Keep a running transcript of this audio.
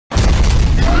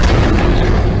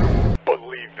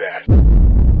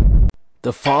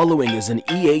The following is an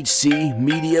EHC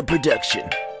media production.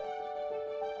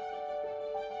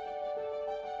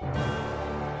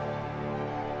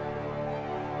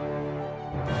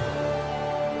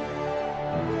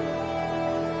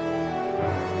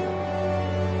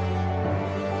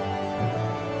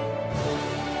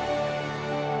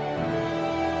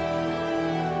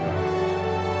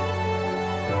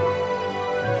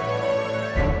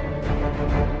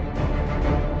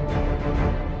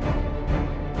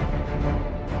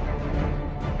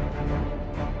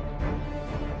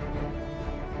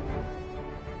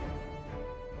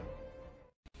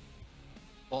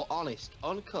 For honest,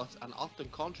 uncut, and often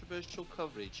controversial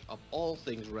coverage of all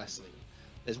things wrestling,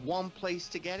 there's one place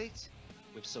to get it,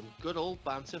 with some good old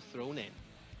banter thrown in.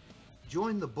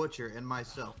 Join the Butcher and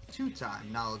myself, two-time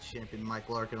Knowledge Champion Mike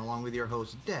Larkin, along with your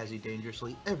host Dazzy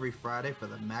Dangerously, every Friday for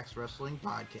the Max Wrestling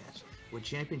Podcast, with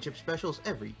championship specials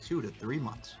every 2 to 3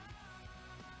 months.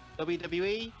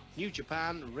 WWE, New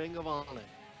Japan, Ring of Honor,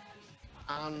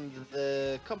 and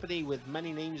the company with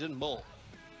many names and more.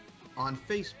 On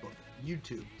Facebook,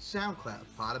 YouTube, SoundCloud,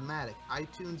 Podomatic,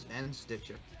 iTunes, and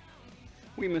Stitcher.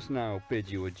 We must now bid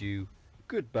you adieu,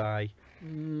 goodbye,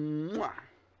 mwah,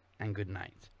 and good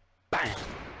night. Bam!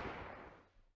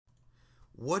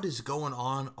 What is going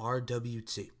on,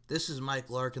 RWT? This is Mike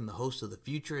Larkin, the host of The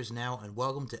Future Is Now, and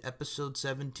welcome to episode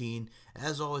 17.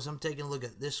 As always, I'm taking a look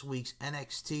at this week's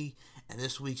NXT and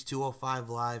this week's 205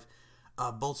 Live.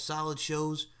 Both solid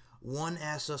shows. One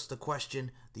asks us the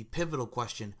question, the pivotal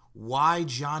question, why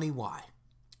Johnny Y?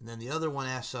 And then the other one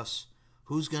asks us,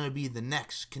 who's going to be the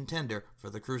next contender for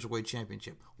the Cruiserweight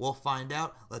Championship? We'll find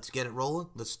out. Let's get it rolling.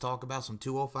 Let's talk about some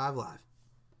 205 Live.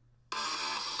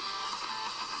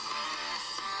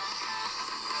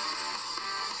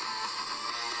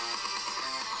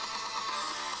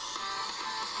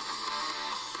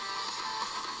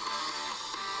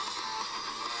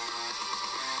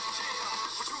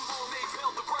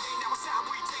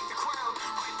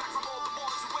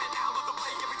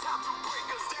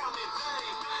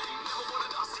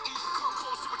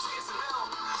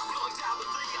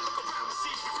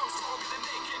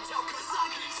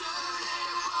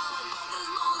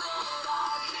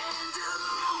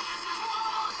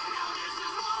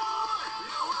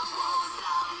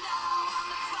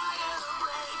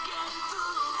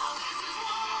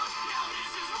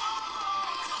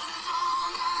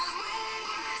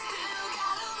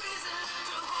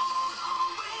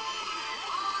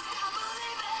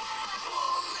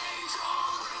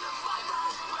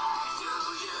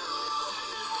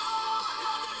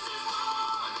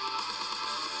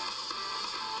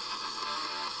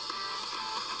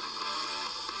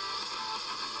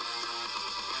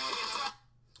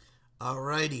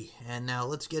 Alrighty, and now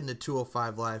let's get into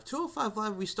 205 Live. 205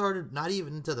 Live, we started not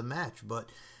even into the match, but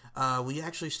we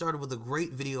actually started with a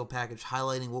great video package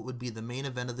highlighting what would be the main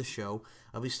event of the show.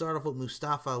 We start off with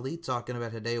Mustafa Ali talking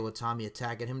about Hideo Itami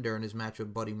attacking him during his match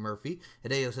with Buddy Murphy.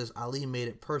 Hideo says Ali made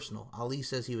it personal. Ali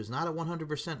says he was not at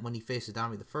 100% when he faced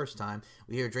Itami the first time.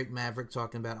 We hear Drake Maverick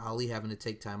talking about Ali having to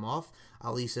take time off.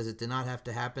 Ali says it did not have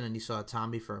to happen and he saw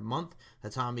Itami for a month.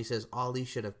 Itami says Ali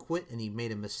should have quit and he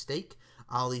made a mistake.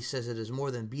 Ali says it is more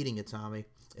than beating Itami.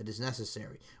 It is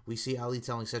necessary. We see Ali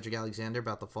telling Cedric Alexander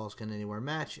about the Falls Count Anywhere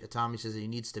match. Itami says that he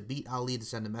needs to beat Ali to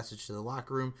send a message to the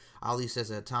locker room. Ali says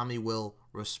that Itami will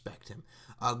respect him.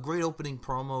 A great opening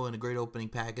promo and a great opening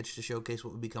package to showcase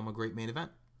what would become a great main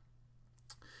event.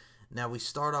 Now we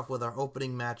start off with our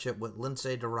opening matchup with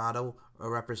Lince Dorado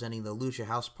representing the Lucha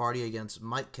House Party against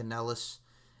Mike Kanellis.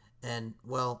 And,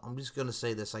 well, I'm just going to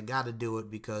say this. I got to do it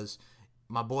because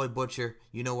my boy Butcher,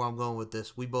 you know where I'm going with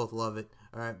this. We both love it.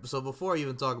 All right, so before I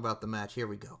even talk about the match, here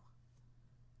we go.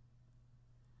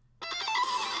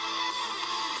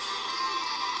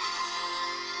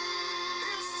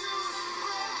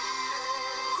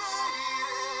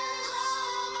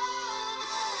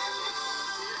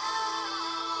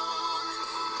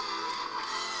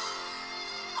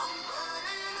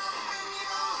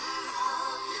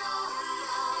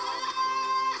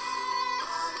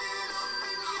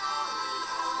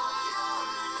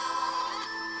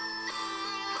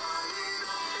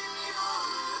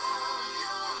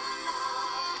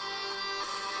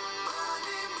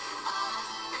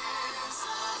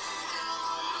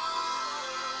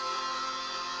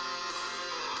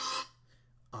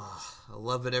 I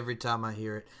love it every time I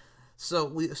hear it. So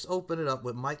we just open it up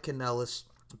with Mike Kanellis,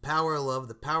 Power of Love,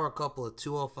 the power couple of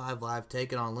 205 Live,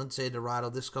 taking on Lince Dorado.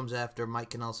 This comes after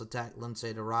Mike Kanellis attacked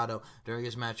Lince Dorado during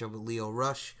his matchup with Lio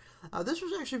Rush. This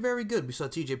was actually very good. We saw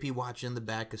TJP watching in the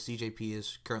back because TJP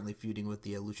is currently feuding with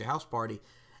the Lucha House Party.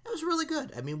 It was really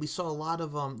good. I mean, we saw a lot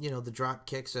of the drop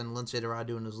kicks and Lince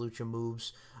Dorado doing his lucha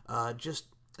moves.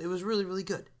 It was really, really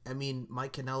good. I mean,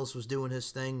 Mike Kanellis was doing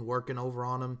his thing, working over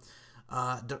on him.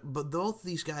 But both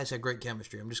these guys had great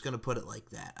chemistry. I'm just going to put it like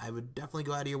that. I would definitely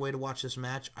go out of your way to watch this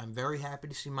match. I'm very happy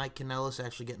to see Mike Kanellis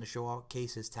actually getting to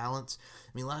showcase his talents.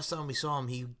 I mean, last time we saw him,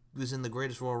 he was in the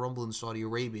greatest Royal Rumble in Saudi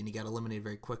Arabia, and he got eliminated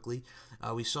very quickly.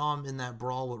 We saw him in that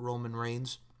brawl with Roman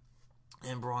Reigns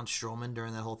and Braun Strowman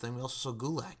during that whole thing. We also saw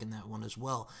Gulak in that one as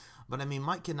well. But, I mean,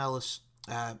 Mike Kanellis,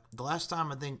 the last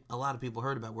time I think a lot of people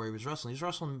heard about where he was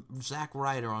wrestling Zack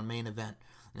Ryder on Main Event.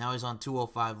 Now he's on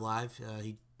 205 Live.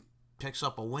 He picks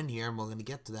up a win here, and we're going to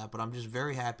get to that, but I'm just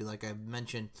very happy. Like I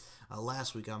mentioned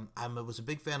last week, I was a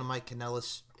big fan of Mike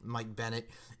Kanellis, Mike Bennett,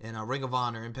 and Ring of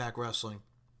Honor, Impact Wrestling,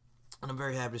 and I'm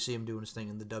very happy to see him doing his thing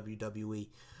in the WWE.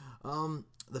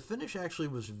 The finish actually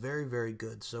was very, very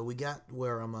good. So we got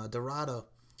where Dorado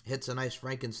hits a nice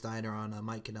Frankensteiner on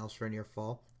Mike Kanellis for a near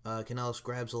fall. Kanellis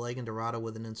grabs a leg, and Dorado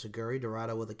with an ensiguri.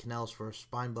 Dorado with a Kanellis for a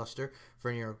spine buster for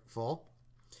a near fall.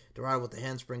 Dorado with the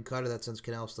handspring cutter that sends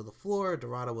Kanellis to the floor.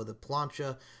 Dorado with a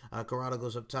plancha. Dorado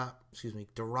goes up top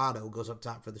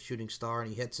for the shooting star, and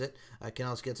he hits it.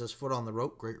 Kanellis gets his foot on the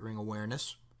rope. Great ring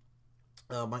awareness.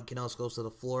 Mike Kanellis goes to the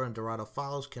floor, and Dorado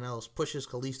follows. Kanellis pushes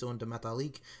Kalisto into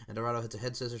Metalik, and Dorado hits a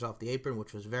head scissors off the apron,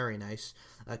 which was very nice.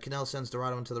 Kanellis sends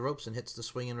Dorado into the ropes and hits the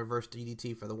swing and reverse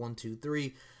DDT for the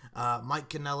 1-2-3. Mike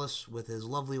Kanellis, with his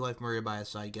lovely wife Maria by his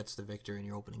side, gets the victory in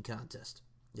your opening contest.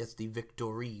 Gets the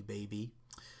victory, baby.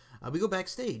 We go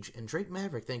backstage, and Drake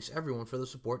Maverick thanks everyone for the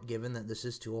support, given that this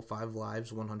is 205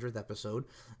 Live's 100th episode.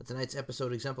 Tonight's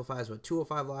episode exemplifies what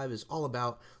 205 Live is all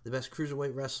about: the best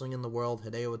cruiserweight wrestling in the world.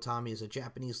 Hideo Itami is a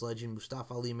Japanese legend.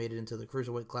 Mustafa Ali made it into the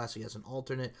Cruiserweight Classic as an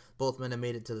alternate. Both men have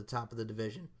made it to the top of the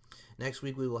division. Next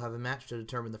week, we will have a match to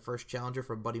determine the first challenger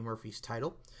for Buddy Murphy's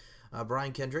title.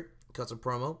 Brian Kendrick cuts a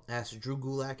promo, asks Drew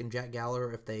Gulak and Jack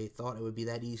Gallagher if they thought it would be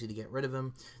that easy to get rid of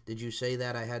him. Did you say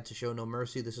that I had to show no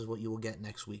mercy? This is what you will get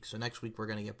next week. So next week we're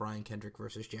going to get Brian Kendrick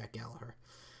versus Jack Gallagher.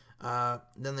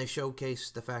 Then they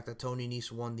showcase the fact that Tony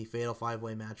Nese won the Fatal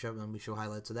 5-Way matchup, and we show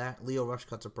highlights of that. Lio Rush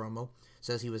cuts a promo,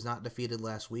 says he was not defeated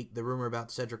last week. The rumor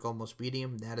about Cedric almost beating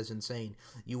him, that is insane.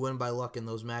 You win by luck in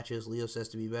those matches. Lio says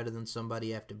to be better than somebody,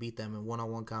 you have to beat them in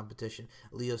one-on-one competition.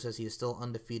 Lio says he is still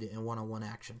undefeated in one-on-one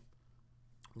action.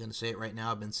 I'm going to say it right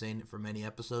now. I've been saying it for many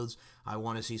episodes. I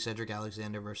want to see Cedric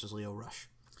Alexander versus Lio Rush.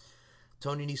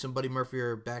 Tony Nese and Buddy Murphy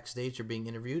are backstage, are being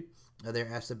interviewed.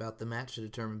 They're asked about the match to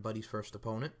determine Buddy's first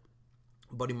opponent.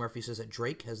 Buddy Murphy says that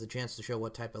Drake has the chance to show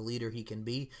what type of leader he can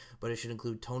be, but it should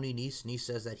include Tony Nese. Nese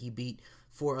says that he beat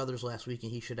 4 others last week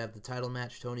and he should have the title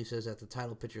match. Tony says that the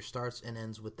title picture starts and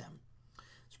ends with them.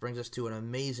 This brings us to an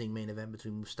amazing main event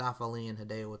between Mustafa Ali and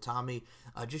Hideo Itami.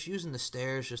 Just using the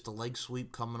stairs, just a leg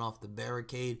sweep coming off the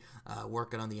barricade,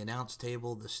 working on the announce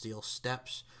table, the steel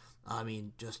steps. I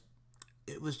mean,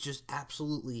 it was just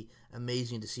absolutely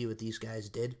amazing to see what these guys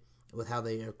did with how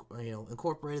they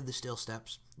incorporated the steel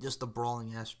steps, just the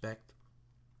brawling aspect.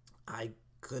 I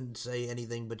couldn't say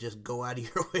anything but just go out of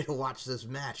your way to watch this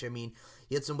match. I mean,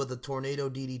 he hits him with a tornado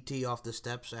DDT off the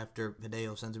steps after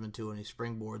Hideo sends him into it, and he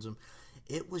springboards him.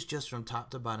 It was just from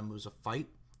top to bottom. It was a fight.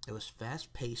 It was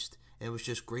fast-paced. And it was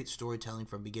just great storytelling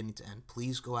from beginning to end.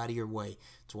 Please go out of your way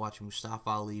to watch Mustafa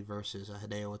Ali versus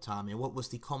Hideo Itami. And what was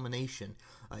the culmination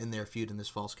in their feud in this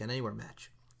Falls Count Anywhere match?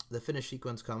 The finish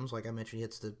sequence comes, like I mentioned, he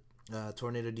hits the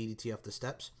tornado DDT off the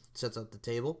steps, sets up the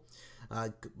table.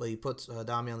 He puts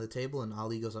Dami on the table, and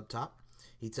Ali goes up top.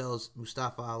 He tells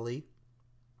Mustafa Ali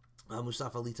tells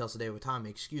Hideo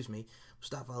Itami,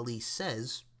 Mustafa Ali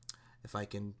says, if I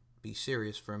can be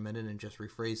serious for a minute and just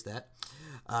rephrase that,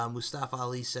 Mustafa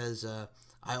Ali says,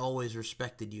 I always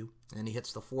respected you, and he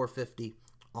hits the 450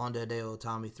 onto Hideo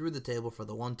Itami through the table for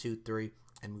the 1-2-3,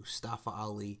 and Mustafa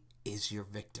Ali is your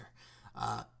victor.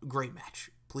 Great match.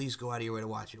 Please go out of your way to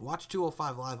watch it. Watch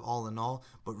 205 Live all in all,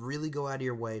 but really go out of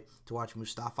your way to watch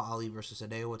Mustafa Ali versus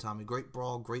Hideo Itami. Great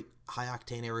brawl, great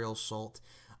high-octane aerial assault,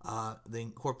 the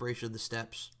incorporation of the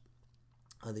steps,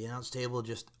 the announce table,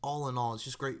 just all in all, it's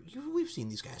just great. We've seen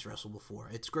these guys wrestle before.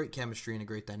 It's great chemistry and a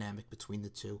great dynamic between the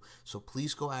two. So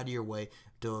please go out of your way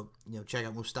to check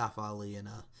out Mustafa Ali and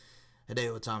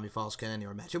Hideo Itami Falls Count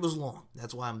Anywhere match. It was long.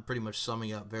 That's why I'm pretty much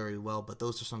summing up very well. But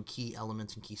those are some key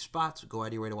elements and key spots. Go out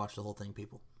of your way to watch the whole thing,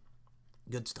 people.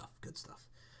 Good stuff. Good stuff.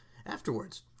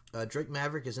 Afterwards, Drake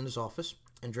Maverick is in his office,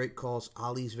 and Drake calls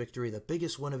Ali's victory the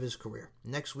biggest win of his career.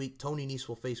 Next week, Tony Nese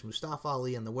will face Mustafa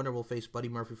Ali, and the winner will face Buddy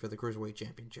Murphy for the Cruiserweight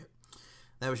Championship.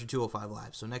 That was your 205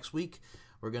 Live. So next week,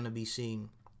 we're going to be seeing,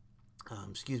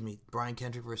 Brian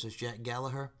Kendrick versus Jack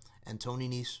Gallagher, and Tony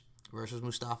Nese versus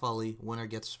Mustafa Ali. Winner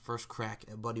gets first crack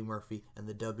at Buddy Murphy and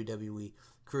the WWE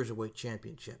Cruiserweight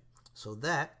Championship. So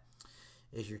that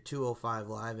is your 205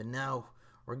 Live. And now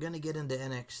we're going to get into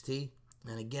NXT.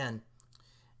 And again,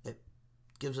 it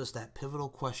gives us that pivotal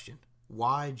question.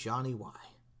 Why, Johnny, why?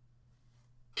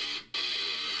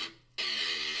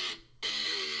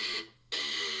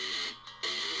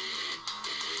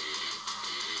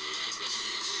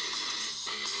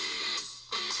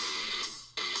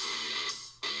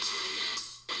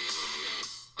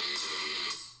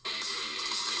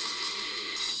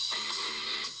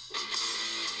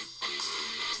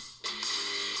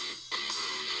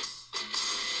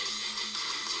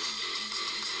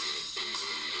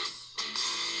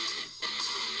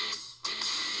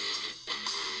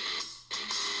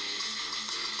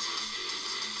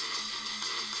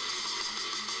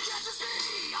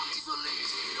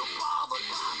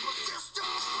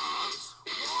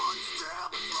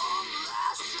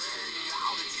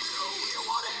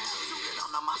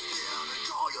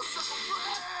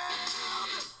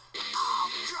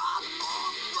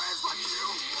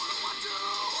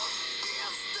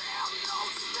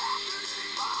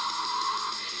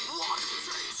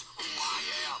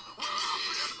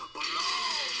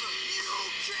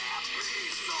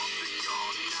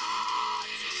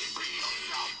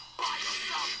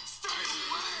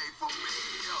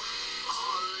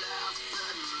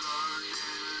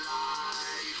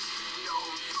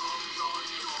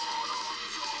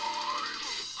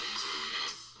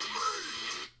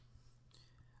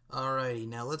 Alrighty,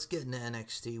 now let's get into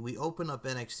NXT. We open up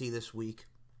NXT this week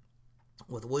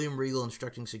with William Regal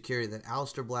instructing security that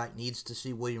Aleister Black needs to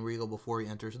see William Regal before he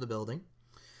enters the building.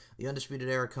 The Undisputed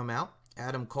Era come out.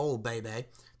 Adam Cole, baby,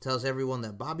 tells everyone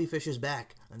that Bobby Fish is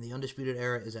back and the Undisputed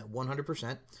Era is at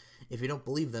 100%. If you don't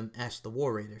believe them, ask the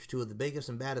War Raiders, two of the biggest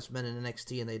and baddest men in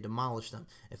NXT, and they demolished them.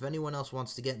 If anyone else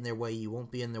wants to get in their way, you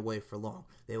won't be in their way for long.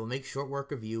 They will make short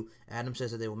work of you. Adam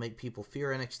says that they will make people fear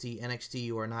NXT. NXT,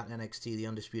 you are not NXT. The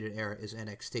Undisputed Era is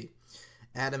NXT.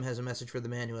 Adam has a message for the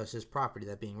man who has his property,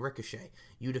 that being Ricochet.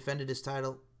 You defended his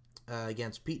title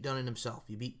against Pete Dunne and himself.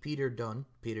 You beat Pete Dunne,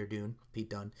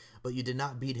 but you did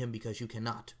not beat him because you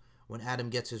cannot. When Adam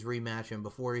gets his rematch, and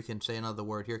before he can say another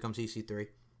word, here comes EC3.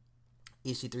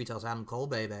 EC3 tells Adam Cole,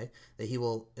 baby, that he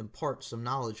will impart some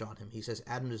knowledge on him. He says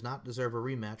Adam does not deserve a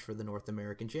rematch for the North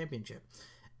American Championship.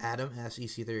 Adam asks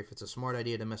EC3 if it's a smart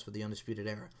idea to mess with the Undisputed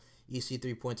Era.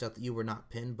 EC3 points out that you were not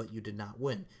pinned, but you did not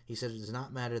win. He says it does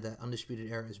not matter that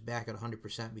Undisputed Era is back at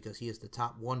 100% because he is the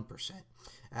top 1%.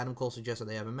 Adam Cole suggests that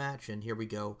they have a match, and here we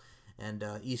go. And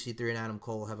EC3 and Adam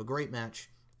Cole have a great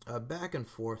match, back and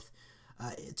forth.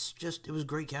 It was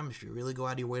great chemistry. Really go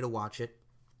out of your way to watch it.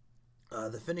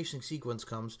 The finishing sequence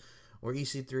comes where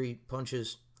EC3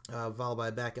 punches, followed by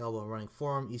a back elbow and running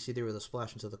forearm. EC3 with a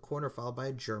splash into the corner, followed by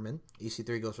a German.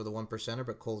 EC3 goes for the 1%er,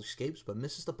 but Cole escapes, but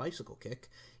misses the bicycle kick.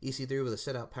 EC3 with a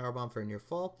sit-out powerbomb for a near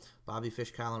fall. Bobby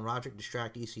Fish, Kyle, and Roderick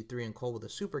distract EC3 and Cole with a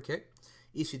super kick.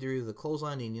 EC3 with a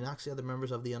clothesline, and he knocks the other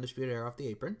members of the Undisputed Era off the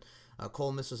apron.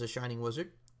 Cole misses a Shining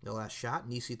Wizard, the last shot,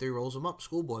 and EC3 rolls him up.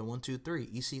 Schoolboy, 1, 2, 3.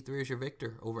 EC3 is your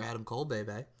victor over Adam Cole,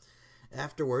 baby.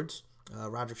 Afterwards,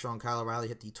 Roderick, Shawn, Kyle O'Reilly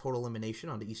hit the total elimination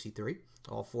onto EC3.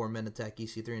 All 4 men attack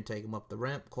EC3 and take him up the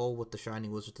ramp. Cole with the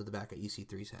Shining Wizard to the back of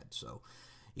EC3's head. So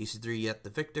EC3 yet the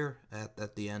victor.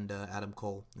 At the end, Adam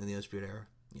Cole in the Undisputed Era,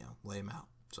 lay him out.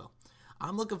 So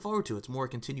I'm looking forward to it. It's more a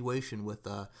continuation with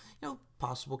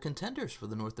possible contenders for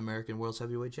the North American World's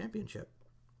Heavyweight Championship.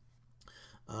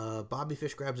 Bobby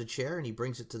Fish grabs a chair and he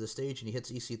brings it to the stage and he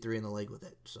hits EC3 in the leg with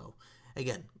it. So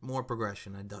again, more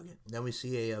progression. I dug it. Then we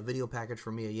see a video package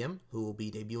from Mia Yim, who will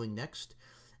be debuting next.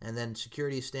 And then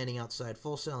security is standing outside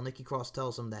Full Sail. Nikki Cross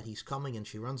tells him that he's coming, and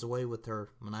she runs away with her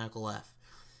maniacal laugh.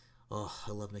 Oh,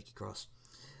 I love Nikki Cross.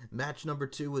 Match number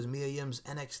 2 was Mia Yim's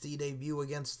NXT debut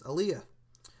against Aaliyah.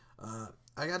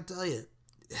 I gotta tell you,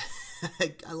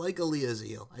 I like Aaliyah as a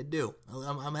heel. I do.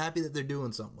 I'm happy that they're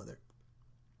doing something with her.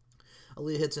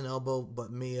 Aaliyah hits an elbow,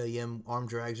 but Mia Yim arm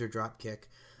drags her drop kick.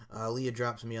 Aaliyah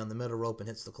drops Mia on the middle rope and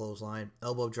hits the clothesline.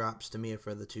 Elbow drops to Mia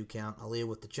for the 2 count. Aaliyah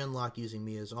with the chin lock using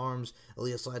Mia's arms.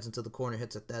 Aaliyah slides into the corner,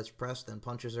 hits a Thesz press, then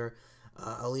punches her.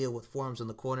 Aaliyah with forearms in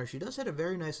the corner. She does hit a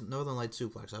very nice Northern Light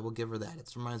suplex. I will give her that.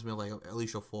 It reminds me of like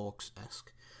Alicia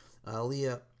Fox-esque.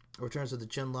 Aaliyah returns to the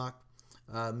chin lock.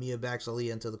 Mia backs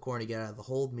Aaliyah into the corner to get out of the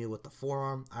hold. Mia with the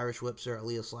forearm. Irish whips her.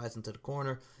 Aaliyah slides into the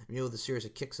corner. Mia with a series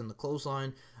of kicks in the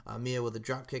clothesline. Mia with a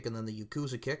drop kick and then the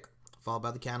Yakuza kick, followed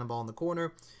by the cannonball in the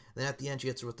corner. Then at the end, she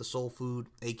hits her with the Soul Food,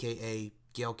 a.k.a.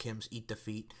 Gail Kim's Eat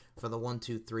Defeat, for the 1,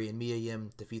 2, 3, and Mia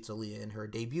Yim defeats Aaliyah in her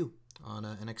debut on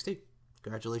NXT.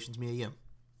 Congratulations, Mia Yim.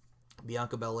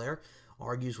 Bianca Belair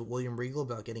argues with William Regal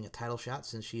about getting a title shot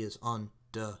since she is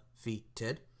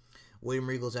undefeated. William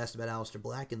Regal is asked about Aleister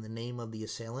Black and the name of the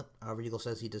assailant. Regal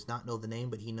says he does not know the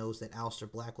name, but he knows that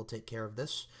Aleister Black will take care of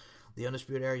this. The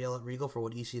Undisputed Era yell at Regal for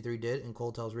what EC3 did, and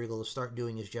Cole tells Regal to start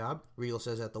doing his job. Regal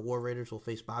says that the War Raiders will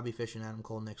face Bobby Fish and Adam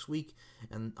Cole next week,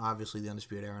 and obviously the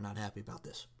Undisputed Era are not happy about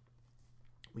this.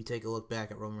 We take a look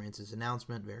back at Roman Reigns'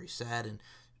 announcement, very sad, and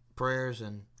prayers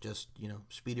and just,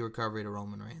 speedy recovery to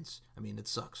Roman Reigns. I mean, it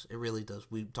sucks. It really does.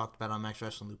 We talked about on Max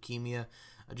Wrestling leukemia.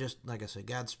 Just, like I said,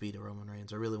 Godspeed to Roman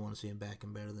Reigns. I really want to see him back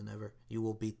and better than ever. You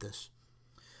will beat this.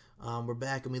 We're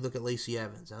back and we look at Lacey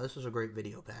Evans. Now, this was a great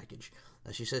video package.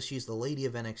 She says she's the lady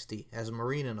of NXT. As a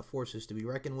Marine and a force is to be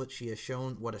reckoned with, she has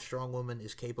shown what a strong woman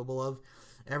is capable of.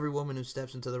 Every woman who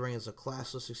steps into the ring is a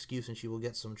classless excuse, and she will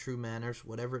get some true manners,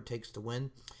 whatever it takes to win.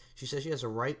 She says she has a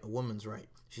right, a woman's right.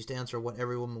 She stands for what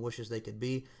every woman wishes they could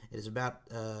be. It is about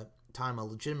time a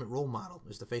legitimate role model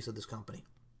is the face of this company.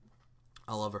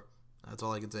 I love her. That's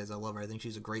all I can say is I love her. I think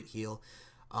she's a great heel.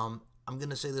 I'm going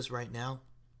to say this right now,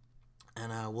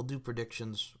 and we'll do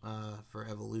predictions for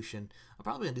Evolution. I'm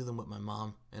probably going to do them with my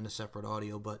mom in a separate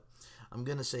audio, but I'm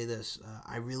going to say this.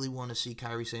 I really want to see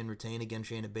Kairi Sane retain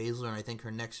against Shayna Baszler, and I think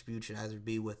her next feud should either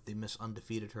be with the Miss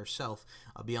Undefeated herself,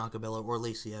 Bianca Belair, or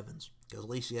Lacey Evans. Because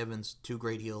Lacey Evans, two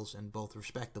great heels, and both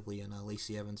respectively, and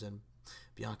Lacey Evans and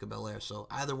Bianca Belair. So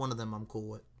either one of them I'm cool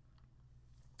with.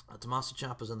 Tommaso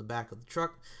Ciampa's in the back of the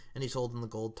truck, and he's holding the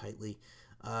gold tightly.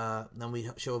 Then we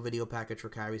show a video package for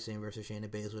Kairi Sane versus Shayna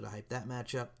Baszler to hype that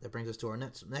matchup. That brings us to our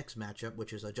next matchup,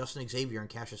 which is Justin Xavier and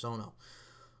Cassius Ohno.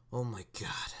 Oh my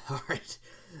god. Alright.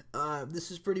 This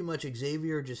is pretty much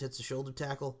Xavier just hits the shoulder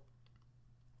tackle.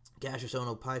 Cassius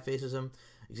Ohno pie faces him.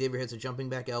 Xavier hits a jumping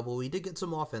back elbow. He did get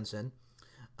some offense in.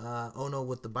 Ohno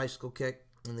with the bicycle kick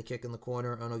and the kick in the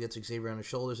corner. Ohno gets Xavier on his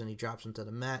shoulders and he drops him to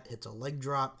the mat. Hits a leg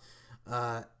drop.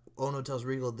 Ohno tells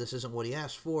Regal this isn't what he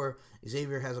asked for.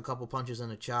 Xavier has a couple punches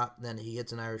and a chop. Then he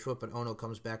hits an Irish whip, but Ohno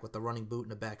comes back with the running boot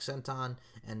and a back senton,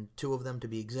 and two of them to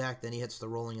be exact. Then he hits the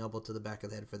rolling elbow to the back of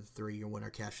the head for the 3-year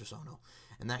winner, Cassius Ohno.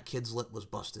 And that kid's lip was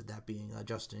busted, that being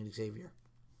Justin Xavier.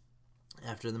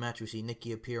 After the match, we see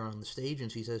Nikki appear on the stage,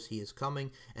 and she says he is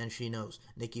coming, and she knows.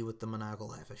 Nikki with the maniacal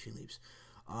laugh as she leaves.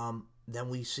 Then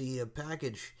we see a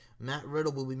package. Matt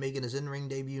Riddle will be making his in-ring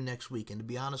debut next week. And to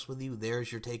be honest with you,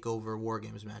 there's your TakeOver War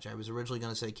Games match. I was originally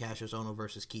going to say Cassius Ohno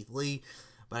versus Keith Lee,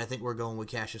 but I think we're going with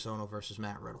Cassius Ohno versus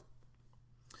Matt Riddle.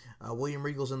 William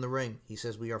Regal's in the ring. He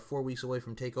says we are 4 weeks away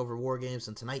from TakeOver War Games,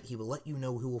 and tonight he will let you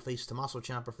know who will face Tommaso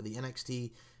Ciampa for the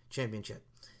NXT Championship.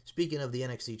 Speaking of the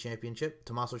NXT Championship,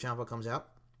 Tommaso Ciampa comes out.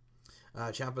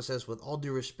 Ciampa says, with all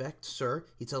due respect, sir,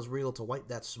 he tells Regal to wipe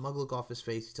that smug look off his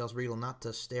face. He tells Regal not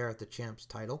to stare at the champ's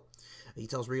title. He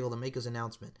tells Regal to make his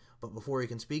announcement. But before he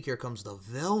can speak, here comes the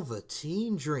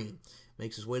Velveteen Dream.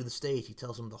 Makes his way to the stage. He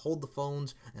tells him to hold the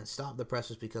phones and stop the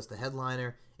presses because the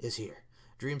headliner is here.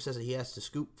 Dream says that he has to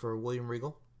scoop for William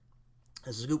Regal.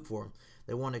 Has a scoop for him.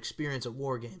 They want experience at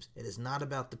War Games. It is not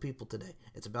about the people today.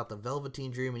 It's about the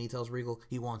Velveteen Dream, and he tells Regal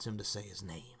he wants him to say his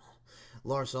name.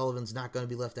 Lars Sullivan's not going to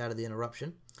be left out of the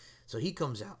interruption. So he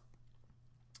comes out.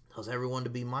 Tells everyone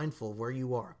to be mindful of where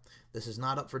you are. This is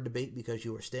not up for debate because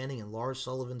you are standing in Lars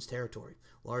Sullivan's territory.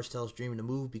 Lars tells Dream to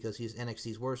move because he is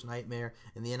NXT's worst nightmare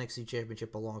and the NXT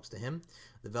Championship belongs to him.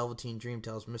 The Velveteen Dream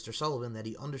tells Mr. Sullivan that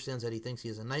he understands that he thinks he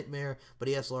is a nightmare, but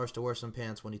he asks Lars to wear some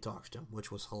pants when he talks to him,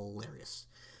 which was hilarious.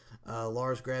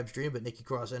 Lars grabs Dream, but Nikki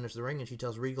Cross enters the ring and she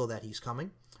tells Regal that he's coming.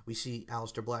 We see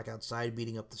Aleister Black outside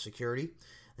beating up the security.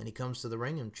 Then he comes to the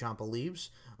ring and Ciampa leaves.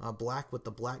 Black with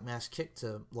the black mass kick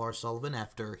to Lars Sullivan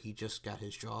after he just got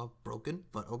his jaw broken.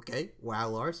 But okay, wow,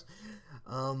 Lars.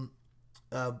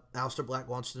 Aleister Black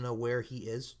wants to know where he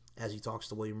is as he talks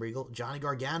to William Regal. Johnny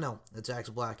Gargano attacks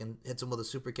Black and hits him with a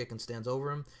super kick and stands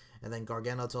over him. And then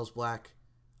Gargano tells Black,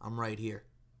 I'm right here.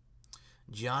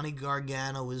 Johnny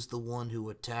Gargano is the one who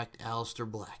attacked Aleister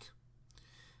Black.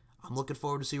 I'm looking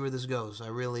forward to see where this goes. I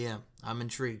really am. I'm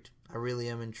intrigued. I really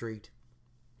am intrigued.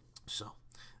 So,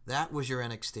 that was your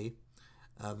NXT.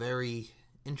 Very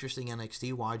interesting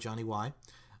NXT. Why, Johnny, why?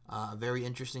 Very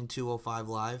interesting 205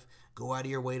 Live. Go out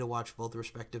of your way to watch both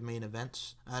respective main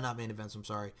events. Not main events, I'm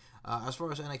sorry. As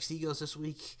far as NXT goes this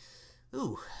week,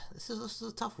 this is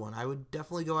a tough one. I would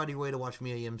definitely go out of your way to watch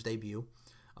Mia Yim's debut.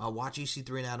 Watch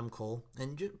EC3 and Adam Cole.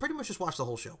 And pretty much just watch the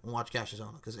whole show and watch Cassius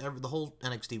Ohno because the whole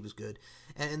NXT was good.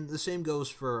 And the same goes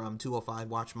for 205.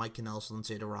 Watch Mike Kanellis,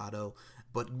 Lince Dorado.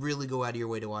 But really go out of your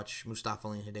way to watch Mustafa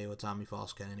Ali and Hideo Itami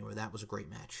Falls Count Anywhere. That was a great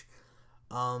match.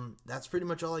 That's pretty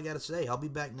much all I got to say. I'll be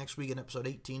back next week in episode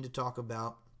 18 to talk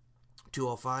about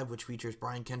 205, which features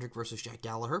Brian Kendrick versus Jack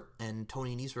Gallagher, and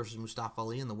Tony Nese versus Mustafa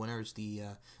Ali, and the winner is the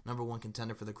number one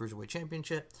contender for the Cruiserweight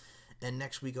Championship. And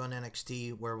next week on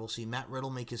NXT, where we'll see Matt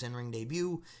Riddle make his in-ring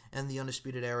debut, and the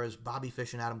Undisputed Era's Bobby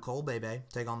Fish and Adam Cole, baby,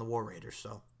 take on the War Raiders.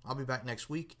 So I'll be back next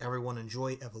week. Everyone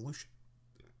enjoy Evolution.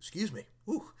 Excuse me.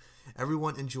 Ooh.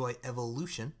 Everyone enjoy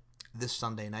Evolution this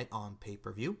Sunday night on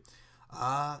pay-per-view.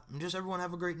 Just everyone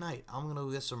have a great night. I'm going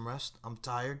to get some rest. I'm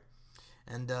tired.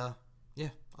 And, yeah,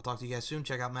 I'll talk to you guys soon.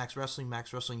 Check out Max Wrestling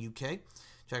UK.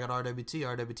 Check out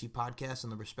RWT Podcast,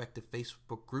 and the respective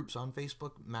Facebook groups on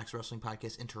Facebook, Max Wrestling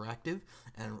Podcast Interactive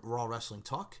and Raw Wrestling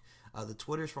Talk. The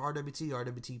Twitters for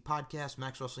RWT Podcast,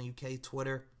 Max Wrestling UK,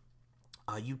 Twitter,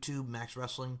 YouTube, Max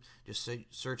Wrestling. Just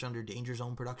search under Danger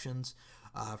Zone Productions.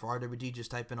 For RWT,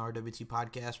 just type in RWT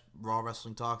Podcast, Raw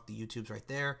Wrestling Talk. The YouTube's right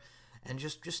there. And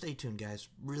just stay tuned, guys.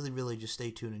 Really, just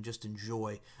stay tuned and just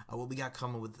enjoy what we got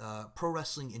coming with pro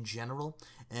wrestling in general,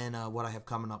 and what I have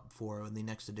coming up for the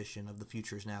next edition of The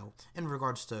Future Is Now in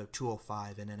regards to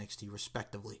 205 and NXT,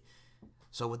 respectively.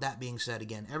 So with that being said,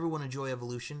 again, everyone enjoy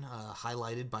Evolution,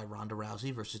 highlighted by Ronda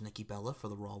Rousey versus Nikki Bella for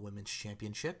the Raw Women's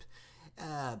Championship.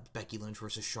 Becky Lynch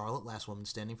versus Charlotte, last woman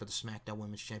standing for the SmackDown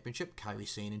Women's Championship. Kairi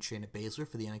Sane and Shayna Baszler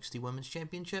for the NXT Women's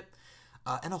Championship.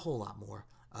 And a whole lot more.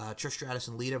 Trish Stratus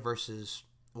and Lita versus,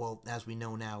 well, as we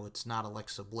know now, it's not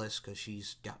Alexa Bliss because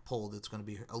she's got pulled. It's going to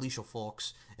be Alicia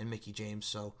Fox and Mickie James.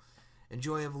 So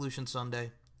enjoy Evolution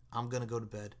Sunday. I'm going to go to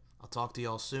bed. I'll talk to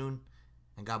y'all soon.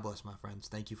 And God bless, my friends.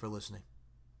 Thank you for listening.